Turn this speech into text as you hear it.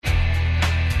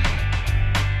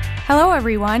Hello,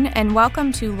 everyone, and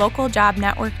welcome to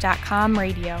localjobnetwork.com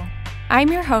radio.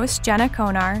 I'm your host, Jenna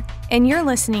Konar, and you're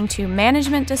listening to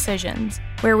Management Decisions,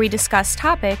 where we discuss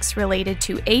topics related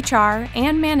to HR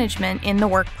and management in the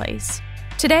workplace.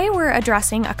 Today, we're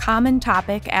addressing a common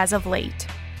topic as of late.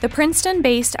 The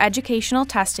Princeton-based educational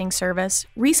testing service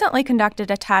recently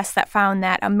conducted a test that found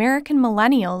that American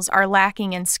millennials are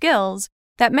lacking in skills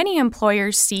that many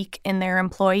employers seek in their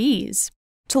employees.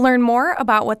 To learn more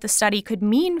about what the study could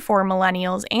mean for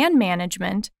millennials and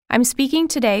management, I'm speaking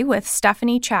today with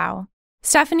Stephanie Chow.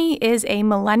 Stephanie is a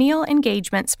millennial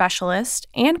engagement specialist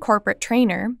and corporate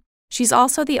trainer. She's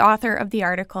also the author of the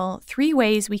article, 3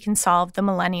 Ways We Can Solve the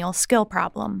Millennial Skill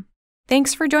Problem.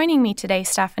 Thanks for joining me today,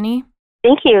 Stephanie.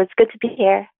 Thank you. It's good to be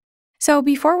here. So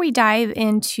before we dive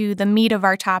into the meat of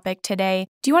our topic today,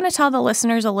 do you want to tell the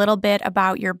listeners a little bit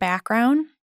about your background?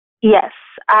 Yes,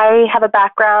 I have a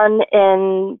background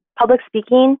in public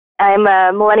speaking. I'm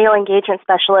a millennial engagement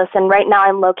specialist, and right now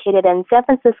I'm located in San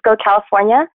Francisco,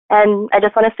 California. And I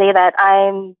just want to say that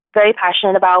I'm very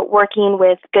passionate about working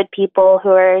with good people who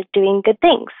are doing good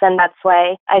things, and that's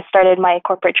why I started my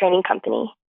corporate training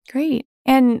company. Great.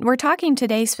 And we're talking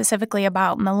today specifically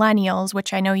about millennials,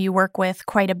 which I know you work with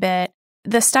quite a bit.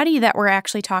 The study that we're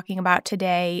actually talking about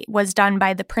today was done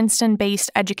by the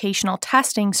Princeton-based educational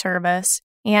testing service.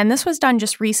 And this was done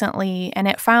just recently, and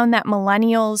it found that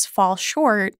millennials fall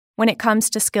short when it comes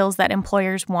to skills that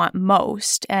employers want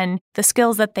most. And the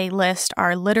skills that they list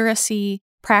are literacy,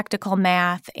 practical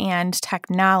math, and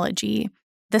technology.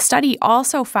 The study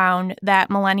also found that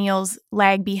millennials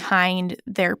lag behind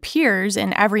their peers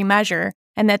in every measure,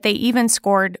 and that they even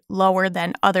scored lower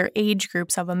than other age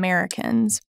groups of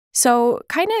Americans. So,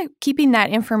 kind of keeping that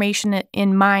information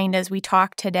in mind as we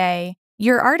talk today,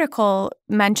 your article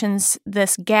mentions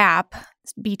this gap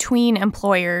between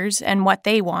employers and what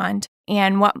they want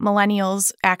and what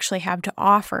millennials actually have to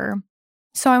offer.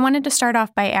 So I wanted to start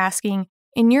off by asking,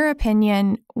 in your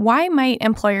opinion, why might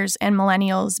employers and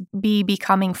millennials be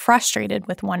becoming frustrated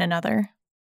with one another?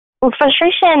 Well,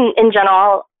 frustration in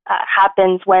general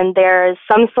happens when there's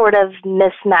some sort of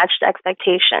mismatched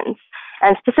expectations.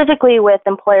 And specifically with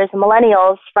employers and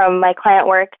millennials from my client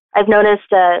work, I've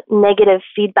noticed a negative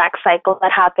feedback cycle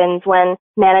that happens when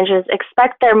managers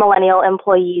expect their millennial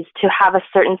employees to have a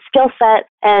certain skill set,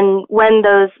 and when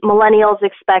those millennials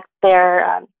expect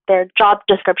their job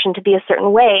description to be a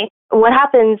certain way, what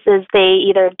happens is they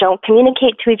either don't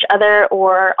communicate to each other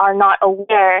or are not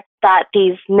aware that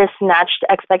these mismatched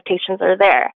expectations are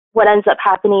there. What ends up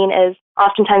happening is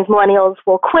oftentimes millennials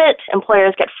will quit,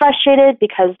 employers get frustrated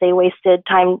because they wasted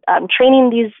time training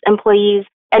these employees,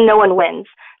 and no one wins.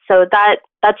 So that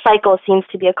cycle seems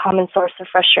to be a common source of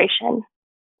frustration.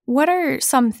 What are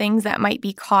some things that might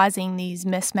be causing these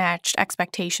mismatched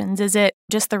expectations? Is it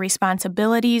just the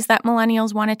responsibilities that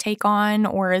millennials want to take on,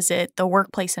 or is it the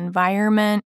workplace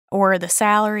environment or the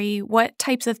salary? What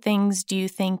types of things do you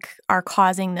think are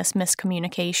causing this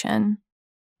miscommunication?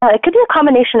 It could be a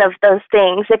combination of those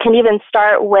things. It can even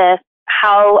start with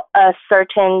how a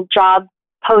certain job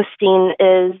posting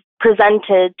is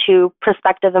presented to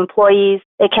prospective employees.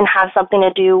 It can have something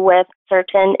to do with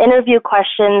certain interview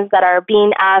questions that are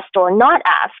being asked or not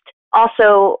asked.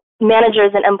 Also,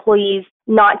 managers and employees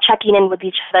not checking in with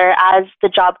each other as the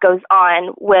job goes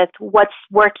on with what's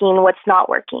working, what's not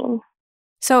working.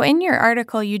 So in your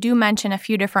article, you do mention a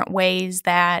few different ways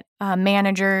that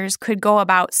managers could go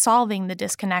about solving the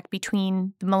disconnect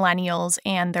between the millennials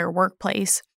and their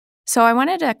workplace. So I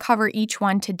wanted to cover each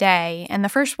one today, and the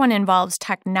first one involves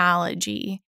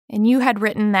technology. And you had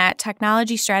written that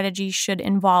technology strategies should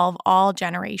involve all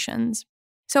generations.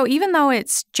 So even though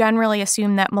it's generally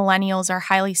assumed that millennials are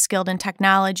highly skilled in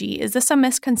technology, is this a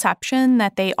misconception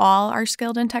that they all are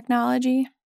skilled in technology?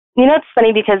 You know, it's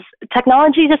funny because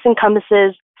technology just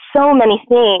encompasses so many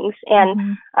things,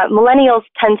 and millennials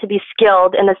tend to be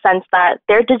skilled in the sense that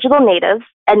they're digital natives,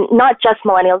 and not just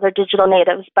millennials are digital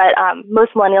natives, but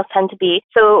most millennials tend to be.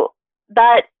 So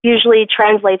that usually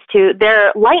translates to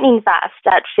they're lightning fast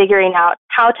at figuring out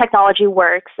how technology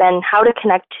works and how to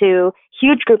connect to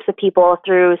huge groups of people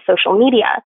through social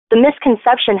media. The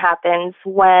misconception happens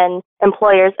when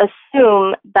employers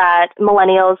assume that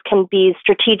millennials can be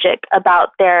strategic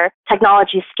about their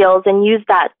technology skills and use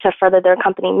that to further their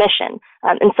company mission.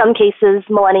 In some cases,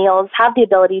 millennials have the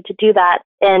ability to do that.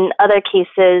 In other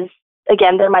cases,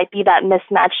 again, there might be that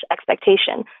mismatched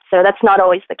expectation. So that's not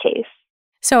always the case.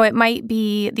 So it might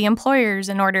be the employers,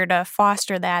 in order to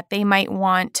foster that, they might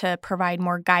want to provide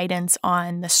more guidance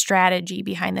on the strategy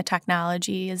behind the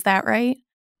technology. Is that right?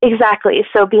 Exactly.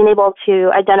 So being able to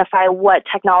identify what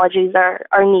technologies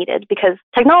are needed, because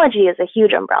technology is a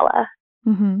huge umbrella.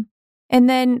 Mm-hmm. And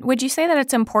then would you say that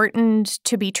it's important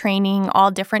to be training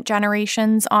all different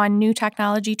generations on new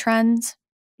technology trends?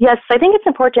 Yes, I think it's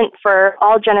important for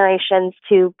all generations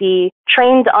to be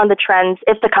trained on the trends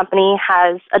if the company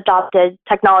has adopted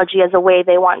technology as a way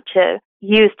they want to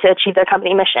use to achieve their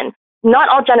company mission. Not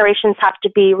all generations have to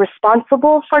be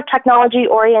responsible for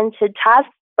technology-oriented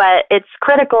tasks, but it's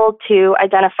critical to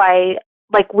identify,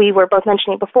 like we were both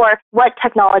mentioning before, what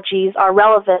technologies are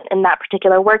relevant in that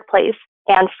particular workplace,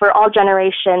 and for all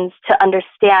generations to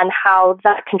understand how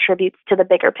that contributes to the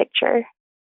bigger picture.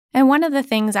 And one of the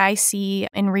things I see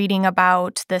in reading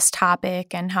about this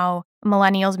topic and how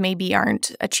millennials maybe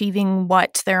aren't achieving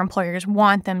what their employers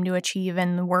want them to achieve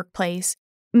in the workplace,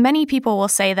 many people will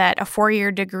say that a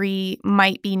 4-year degree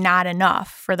might be not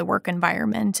enough for the work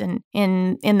environment. And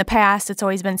in the past, it's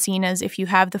always been seen as if you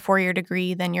have the 4-year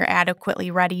degree, then you're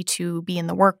adequately ready to be in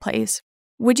the workplace.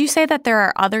 Would you say that there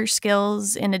are other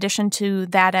skills in addition to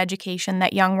that education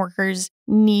that young workers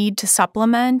need to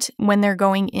supplement when they're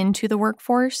going into the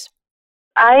workforce?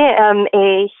 I am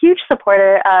a huge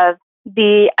supporter of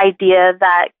the idea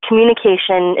that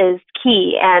communication is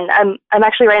key, and I'm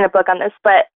actually writing a book on this,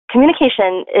 but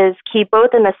communication is key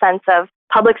both in the sense of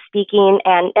public speaking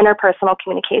and interpersonal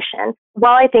communication.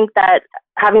 While I think that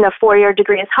having a 4-year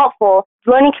degree is helpful,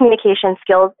 learning communication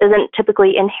skills isn't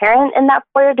typically inherent in that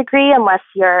 4-year degree unless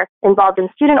you're involved in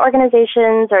student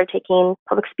organizations or taking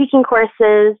public speaking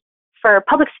courses. For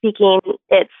public speaking,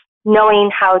 it's knowing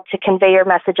how to convey your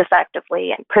message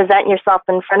effectively and present yourself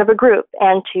in front of a group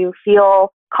and to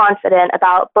feel confident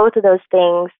about both of those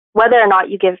things, whether or not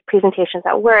you give presentations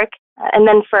at work. And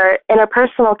then for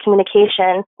interpersonal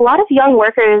communication, a lot of young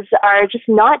workers are just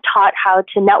not taught how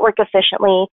to network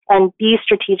efficiently and be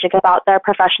strategic about their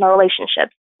professional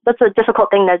relationships. That's a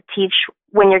difficult thing to teach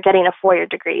when you're getting a 4-year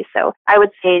degree. So I would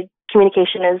say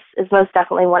communication is most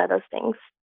definitely one of those things.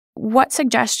 What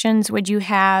suggestions would you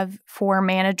have for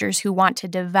managers who want to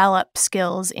develop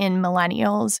skills in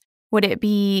millennials? Would it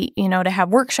be, to have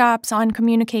workshops on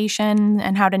communication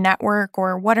and how to network,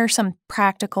 or what are some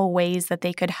practical ways that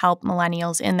they could help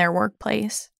millennials in their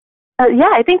workplace?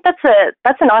 Yeah, I think that's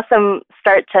an awesome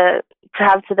start to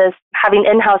have to this, having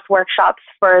in-house workshops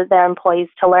for their employees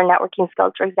to learn networking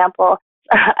skills, for example.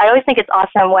 I always think it's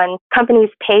awesome when companies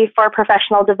pay for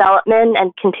professional development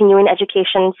and continuing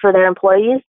education for their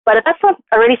employees. But if that's not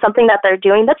already something that they're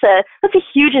doing, that's a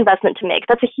huge investment to make.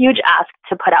 That's a huge ask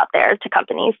to put out there to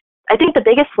companies. I think the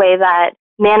biggest way that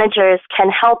managers can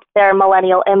help their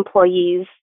millennial employees,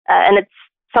 and it's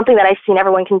something that I've seen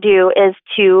everyone can do, is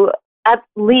to at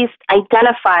least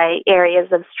identify areas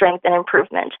of strength and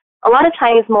improvement. A lot of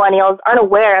times millennials aren't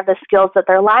aware of the skills that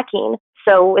they're lacking.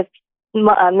 So if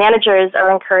managers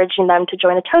are encouraging them to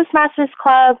join a Toastmasters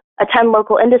club, attend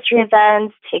local industry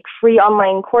events, take free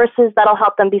online courses that'll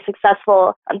help them be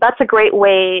successful, that's a great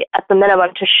way at the minimum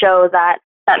to show that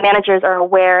managers are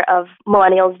aware of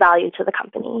millennials' value to the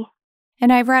company.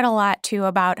 And I've read a lot, too,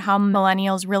 about how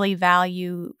millennials really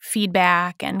value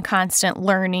feedback and constant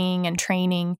learning and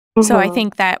training. Mm-hmm. So I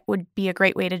think that would be a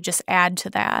great way to just add to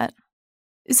that.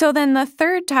 So then the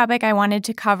third topic I wanted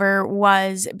to cover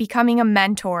was becoming a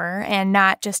mentor and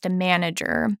not just a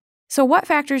manager. So what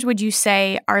factors would you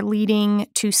say are leading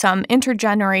to some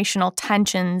intergenerational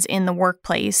tensions in the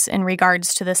workplace in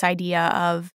regards to this idea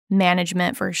of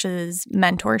management versus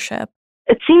mentorship?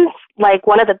 It seems like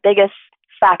one of the biggest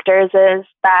factors is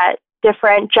that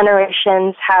different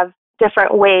generations have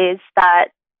different ways that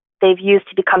they've used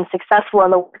to become successful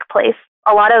in the workplace.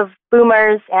 A lot of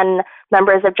boomers and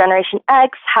members of Generation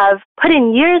X have put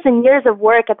in years and years of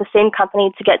work at the same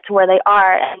company to get to where they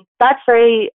are, and that's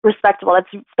very respectable.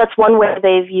 That's one way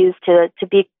they've used to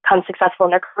become successful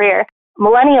in their career.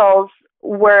 Millennials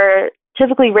were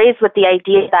typically raised with the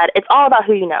idea that it's all about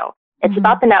who you know. It's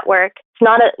about the network. It's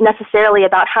not necessarily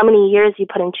about how many years you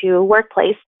put into a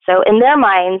workplace. So in their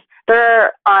minds,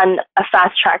 they're on a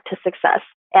fast track to success.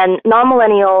 And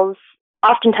non-millennials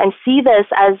oftentimes see this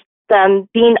as them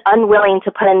being unwilling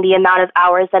to put in the amount of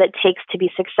hours that it takes to be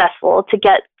successful, to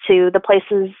get to the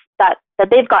places that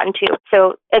they've gotten to.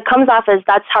 So it comes off as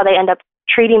that's how they end up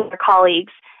treating their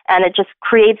colleagues, and it just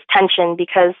creates tension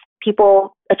because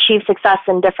people achieve success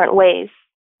in different ways.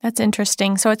 That's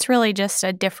interesting. So it's really just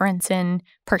a difference in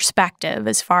perspective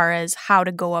as far as how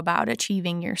to go about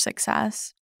achieving your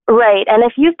success. Right. And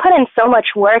if you've put in so much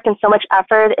work and so much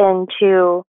effort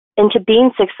into being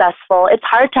successful, it's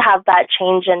hard to have that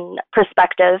change in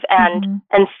perspective and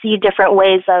see different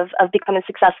ways of becoming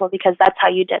successful because that's how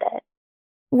you did it.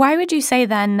 Why would you say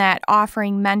then that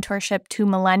offering mentorship to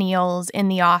millennials in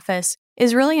the office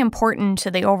is really important to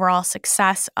the overall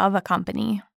success of a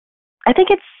company? I think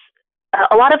it's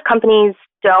a lot of companies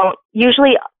don't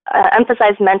usually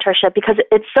emphasize mentorship because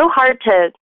it's so hard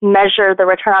to measure the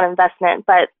return on investment.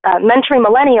 But mentoring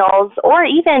millennials, or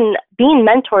even being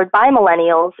mentored by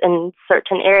millennials in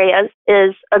certain areas,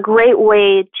 is a great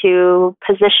way to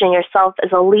position yourself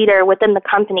as a leader within the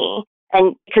company.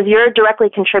 And because you're directly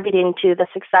contributing to the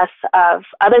success of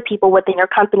other people within your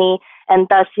company and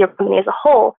thus your company as a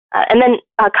whole. And then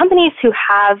companies who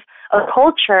have a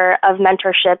culture of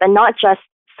mentorship and not just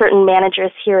certain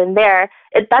managers here and there,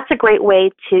 that's a great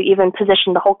way to even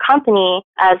position the whole company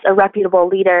as a reputable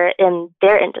leader in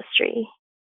their industry.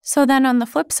 So then on the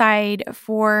flip side,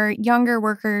 for younger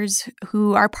workers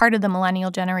who are part of the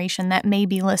millennial generation that may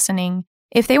be listening,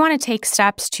 if they want to take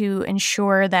steps to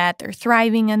ensure that they're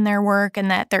thriving in their work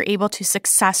and that they're able to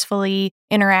successfully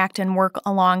interact and work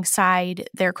alongside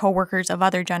their coworkers of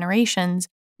other generations,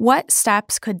 what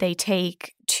steps could they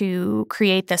take to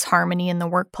create this harmony in the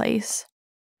workplace?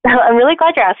 I'm really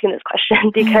glad you're asking this question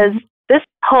because this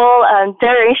whole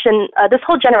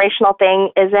generational thing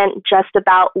isn't just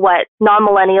about what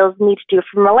non-millennials need to do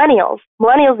for millennials.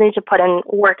 Millennials need to put in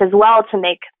work as well to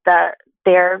make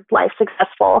their life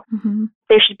successful. Mm-hmm.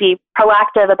 They should be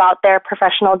proactive about their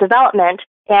professional development.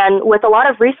 And with a lot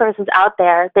of resources out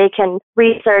there, they can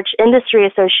research industry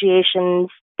associations,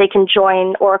 they can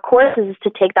join, or courses to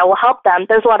take that will help them.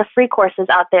 There's a lot of free courses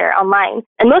out there online.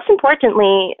 And most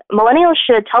importantly, millennials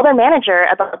should tell their manager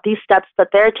about these steps that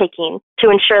they're taking to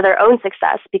ensure their own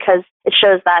success, because it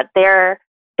shows that they're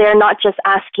not just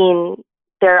asking,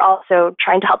 they're also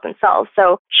trying to help themselves.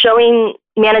 So showing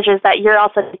managers that you're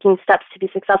also taking steps to be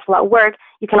successful at work,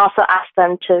 you can also ask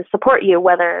them to support you,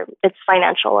 whether it's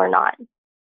financial or not.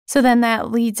 So then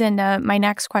that leads into my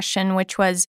next question, which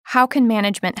was, how can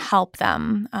management help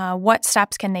them? What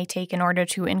steps can they take in order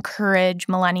to encourage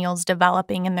millennials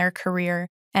developing in their career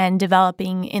and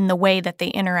developing in the way that they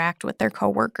interact with their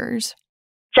coworkers?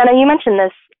 Jenna, you mentioned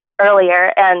this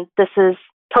earlier, and this is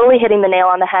totally hitting the nail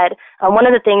on the head. One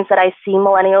of the things that I see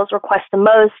millennials request the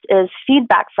most is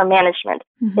feedback from management.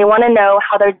 Mm-hmm. They want to know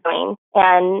how they're doing.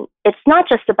 And it's not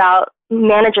just about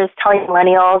managers telling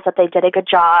millennials that they did a good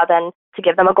job and to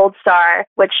give them a gold star,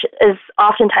 which is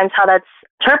oftentimes how that's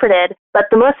interpreted. But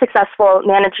the most successful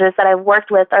managers that I've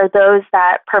worked with are those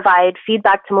that provide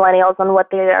feedback to millennials on what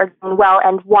they are doing well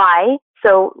and why.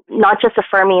 So not just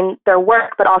affirming their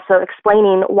work, but also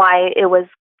explaining why it was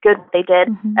good what they did,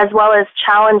 mm-hmm. as well as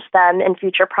challenge them in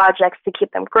future projects to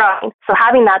keep them growing. So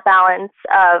having that balance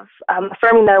of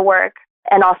affirming their work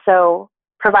and also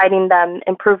providing them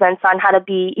improvements on how to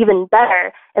be even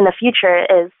better in the future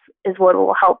is what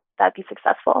will help that be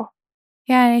successful.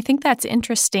 Yeah, and I think that's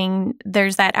interesting.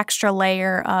 There's that extra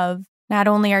layer of not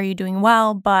only are you doing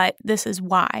well, but this is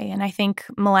why. And I think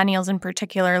millennials in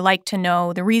particular like to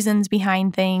know the reasons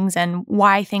behind things and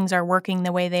why things are working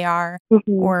the way they are,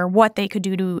 mm-hmm. or what they could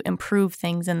do to improve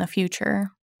things in the future.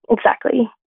 Exactly.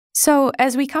 So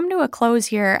as we come to a close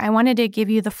here, I wanted to give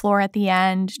you the floor at the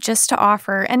end just to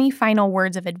offer any final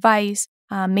words of advice.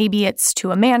 Maybe it's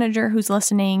to a manager who's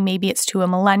listening. Maybe it's to a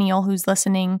millennial who's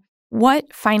listening.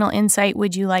 What final insight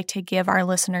would you like to give our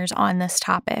listeners on this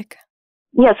topic?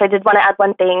 Yes, I did want to add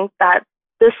one thing, that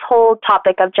this whole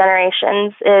topic of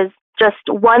generations is just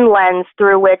one lens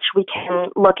through which we can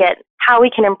look at how we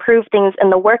can improve things in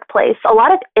the workplace. A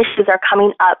lot of issues are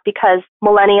coming up because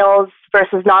millennials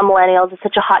versus non-millennials is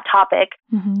such a hot topic.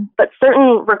 Mm-hmm. But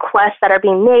certain requests that are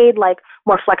being made, like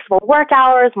more flexible work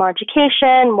hours, more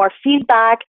education, more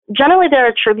feedback, generally they're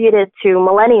attributed to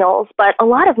millennials, but a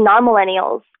lot of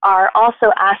non-millennials are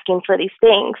also asking for these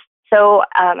things. So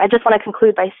I just want to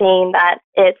conclude by saying that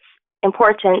it's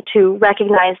important to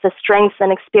recognize the strengths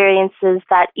and experiences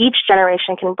that each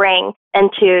generation can bring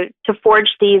and to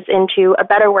forge these into a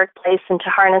better workplace and to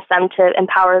harness them to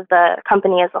empower the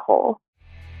company as a whole.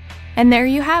 And there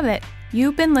you have it.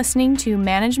 You've been listening to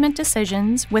Management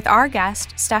Decisions with our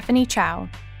guest, Stephanie Chow,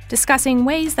 discussing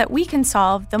ways that we can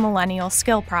solve the millennial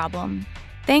skill problem.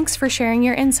 Thanks for sharing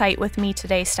your insight with me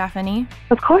today, Stephanie.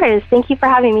 Of course. Thank you for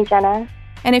having me, Jenna.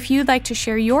 And if you'd like to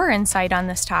share your insight on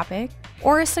this topic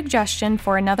or a suggestion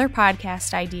for another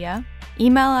podcast idea,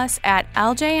 email us at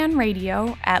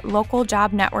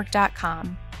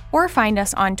lljnradio@localjobnetwork.com or find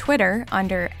us on Twitter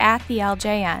under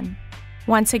 @theLJN.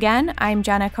 Once again, I'm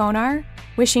Jenna Konar,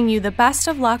 wishing you the best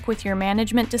of luck with your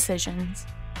management decisions.